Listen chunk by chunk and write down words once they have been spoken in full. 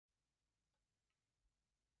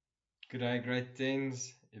Good day, grade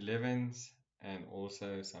 10s, 11s, and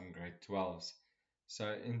also some grade 12s.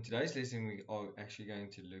 So, in today's lesson, we are actually going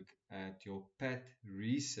to look at your PAT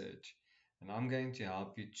research, and I'm going to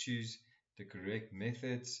help you choose the correct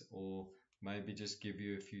methods or maybe just give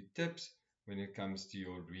you a few tips when it comes to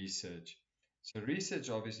your research. So, research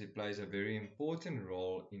obviously plays a very important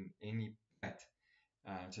role in any PAT.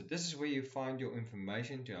 So this is where you find your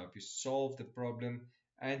information to help you solve the problem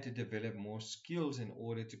and to develop more skills in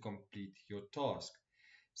order to complete your task.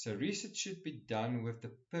 So research should be done with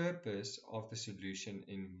the purpose of the solution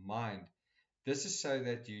in mind. This is so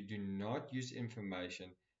that you do not use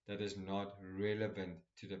information that is not relevant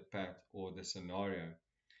to the path or the scenario.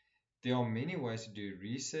 There are many ways to do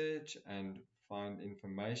research and find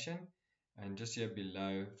information, and just here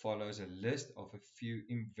below follows a list of a few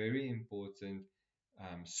very important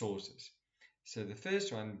sources. So the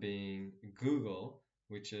first one being Google,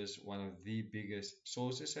 which is one of the biggest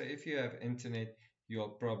sources. So if you have internet, you are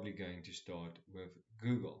probably going to start with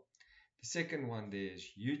Google. The second one there is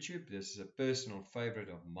YouTube. This is a personal favorite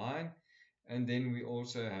of mine. And then we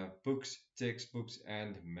also have books, textbooks,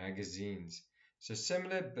 and magazines. So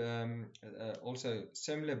also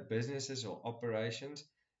similar businesses or operations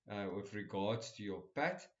with regards to your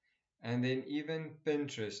pet. And then even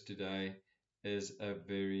Pinterest today is a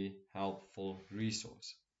very helpful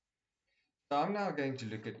resource. So I'm now going to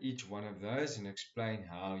look at each one of those and explain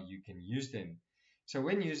how you can use them. So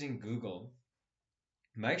when using Google,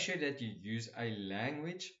 make sure that you use a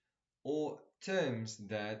language or terms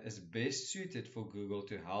that is best suited for Google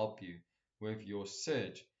to help you with your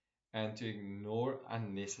search and to ignore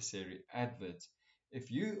unnecessary adverts.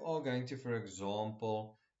 If you are going to, for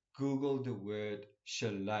example, Google the word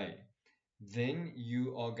chalet, then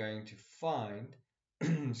you are going to find,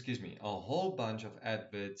 excuse me, a whole bunch of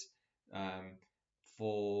adverts um,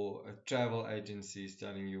 for travel agencies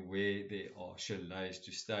telling you where there are chalets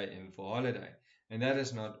to stay in for holiday. And that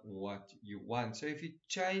is not what you want. So if you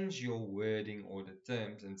change your wording or the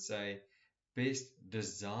terms and say best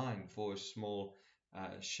design for a small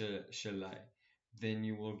chalet, then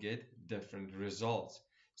you will get different results.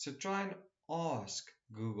 So try and ask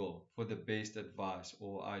Google for the best advice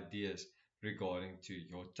or ideas regarding to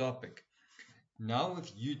your topic. Now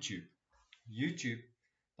with YouTube. YouTube,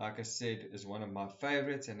 like I said, is one of my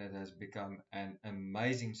favorites and it has become an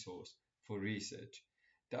amazing source for research.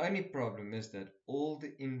 The only problem is that all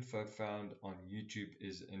the info found on YouTube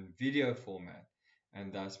is in video format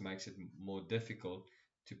and thus makes it more difficult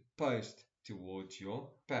to post towards your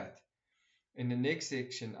path. In the next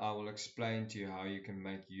section, I will explain to you how you can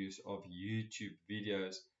make use of YouTube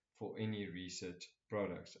videos for any research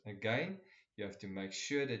products. Again, you have to make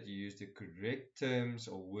sure that you use the correct terms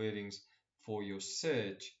or wordings for your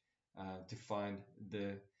search to find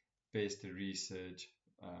the best research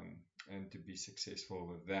and to be successful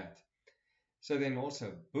with that. So then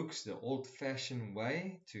also books, the old-fashioned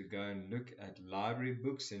way to go and look at library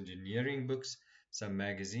books, engineering books, some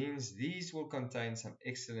magazines. These will contain some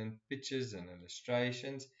excellent pictures and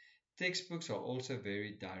illustrations. Textbooks are also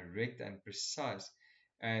very direct and precise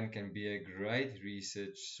and can be a great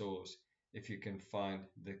research source if you can find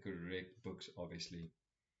the correct books, obviously.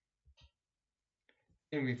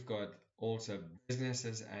 Then we've got also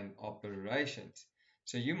businesses and operations.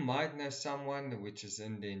 So you might know someone which is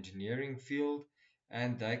in the engineering field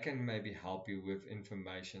and they can maybe help you with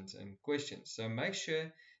informations and questions. So make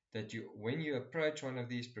sure that when you approach one of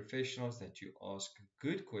these professionals that you ask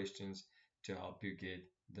good questions to help you get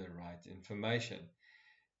the right information.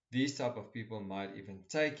 These type of people might even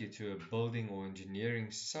take you to a building or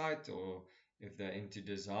engineering site, or if they're into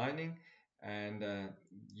designing, and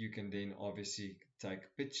you can then obviously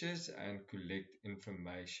take pictures and collect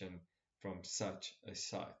information from such a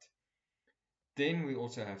site. Then we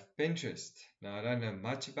also have Pinterest. Now, I don't know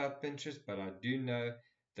much about Pinterest, but I do know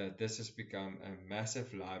that this has become a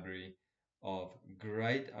massive library of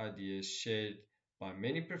great ideas shared by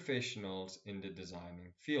many professionals in the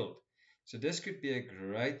designing field. So this could be a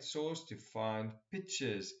great source to find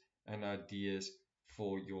pictures and ideas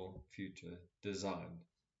for your future design.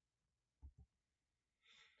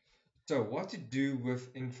 So what to do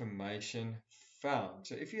with information found?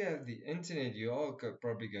 So if you have the internet, you are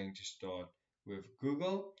probably going to start with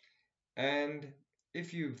Google. And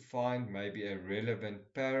if you find maybe a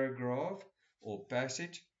relevant paragraph or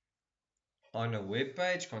passage on a web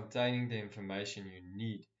page containing the information you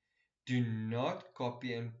need, do not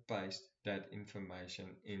copy and paste that information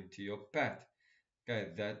into your path. Okay,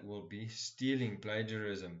 that will be stealing,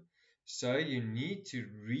 plagiarism. So you need to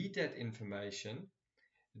read that information,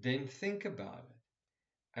 then think about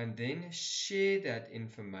it, and then share that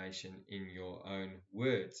information in your own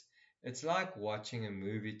words. It's like watching a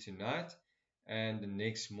movie tonight and the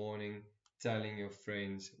next morning telling your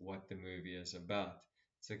friends what the movie is about.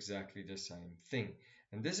 It's exactly the same thing.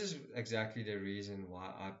 And this is exactly the reason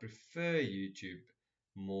why I prefer YouTube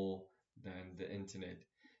more than the internet.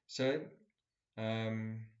 So,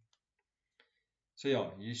 um, so yeah,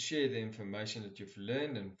 you share the information that you've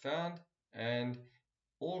learned and found, and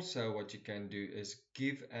also what you can do is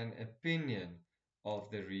give an opinion of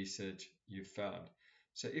the research you found.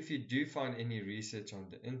 So if you do find any research on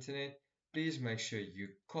the internet, please make sure you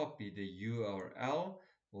copy the URL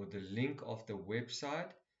or the link of the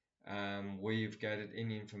website where you've gathered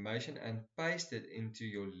any information and paste it into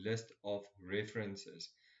your list of references.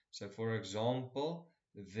 So for example,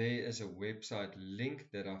 there is a website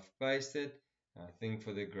link that I've pasted. I think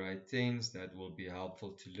for the grade 10s that will be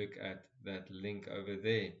helpful to look at that link over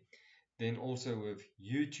there. Then also with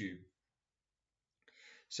YouTube.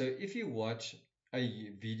 So if you watch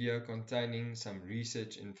a video containing some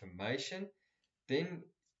research information, then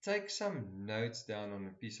take some notes down on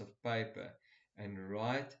a piece of paper and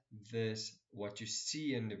write this, what you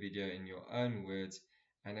see in the video in your own words,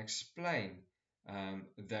 and explain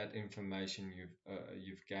that information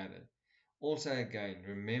you've gathered. Also, again,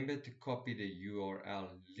 remember to copy the URL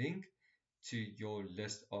link to your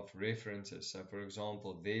list of references. So, for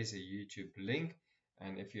example, there's a YouTube link,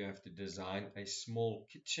 and if you have to design a small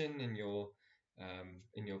kitchen in your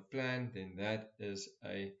plan, then that is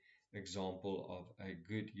a example of a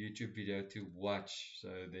good YouTube video to watch. So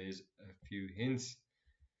there's a few hints.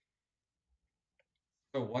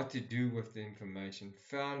 So what to do with the information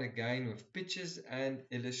found again with pictures and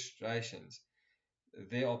illustrations.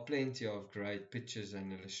 There are plenty of great pictures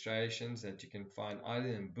and illustrations that you can find either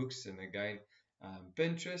in books and again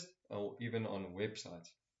Pinterest or even on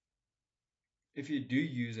websites. If you do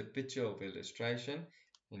use a picture of illustration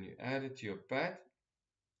and you add it to your pad,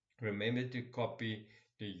 remember to copy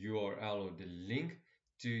the URL or the link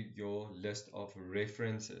to your list of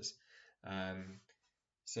references.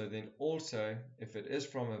 So then also, if it is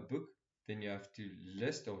from a book, then you have to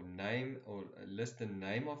list the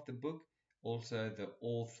name of the book, also the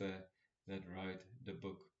author that wrote the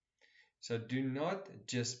book. So do not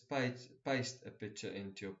just paste a picture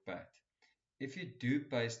into your pad. If you do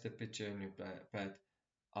paste a picture in your pad,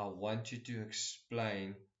 I want you to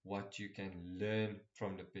explain what you can learn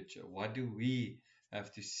from the picture. What do we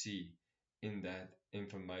have to see in that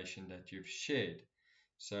information that you've shared?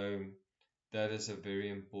 So that is a very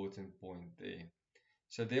important point there.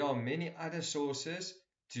 So there are many other sources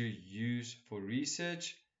to use for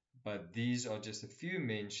research, but these are just a few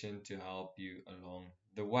mentioned to help you along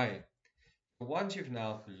the way. Once you've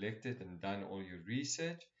now collected and done all your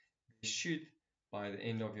research, there should, by the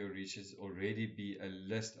end of your research, already be a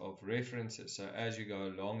list of references. So as you go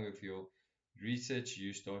along with your research,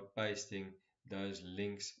 you start pasting those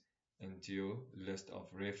links into your list of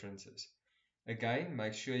references. Again,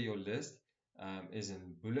 make sure your list is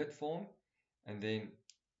in bullet form. And then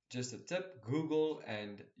just a tip, Google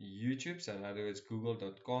and YouTube, so in other words,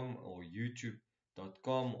 google.com or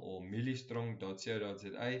youtube.com or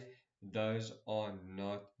millistrong.co.za, those are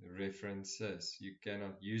not references. You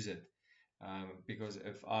cannot use it. Because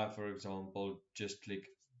if I, for example, just click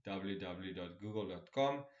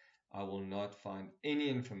www.google.com, I will not find any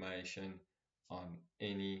information on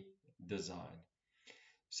any design.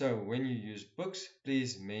 So when you use books,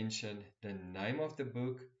 please mention the name of the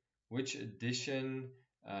book, which edition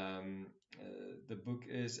the book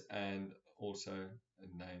is, and also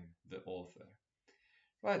name the author.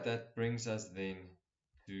 Right, that brings us then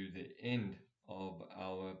to the end of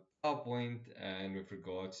our PowerPoint and with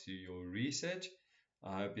regards to your research.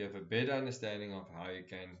 I hope you have a better understanding of how you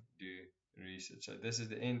can do research. So this is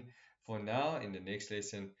the end for now. In the next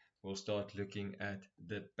lesson, we'll start looking at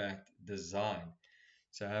the packed design.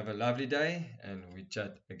 So have a lovely day and we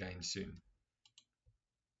chat again soon.